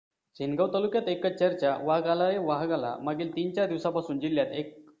सेनगाव तालुक्यात एकच चर्चा वाघाला मागील 3-4 दिवसापासून जिल्ह्यात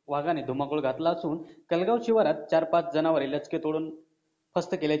एक वाघाने धुमाकूळ घातला असून कलगाव शिवारात 4-5 जनावरे लचके तोडून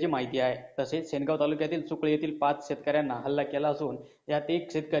फस्त केल्याची माहिती आहे. तसेच सेनगाव तालुक्यातील सुकळी येथील 5 शेतकऱ्यांना हल्ला केला असून यात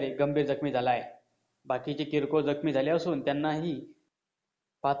एक शेतकरी गंभीर जखमी झाला आहे. बाकीचे किरकोळ जखमी झाले असून त्यांनाही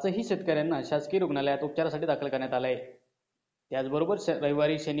पाचही शेतकऱ्यांना शासकीय रुग्णालयात उपचारासाठी दाखल करण्यात आले आहे. त्याचबरोबर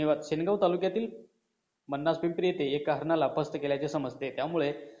रविवारी सेनगाव तालुक्यातील मन्नास पिंपरी येथे एका हरणाला फस्त केल्याचे समजते.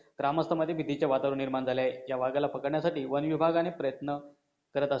 त्यामुळे ग्रामस्थांमध्ये भीतीचे वातावरण निर्माण झाले आहे. या वाघाला पकडण्यासाठी वन विभागाने प्रयत्न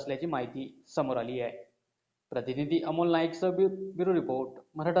करत असल्याची माहिती समोर आली आहे. प्रतिनिधी अमोल नाईकसह ब्युरो रिपोर्ट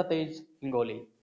मराठा तेज हिंगोली.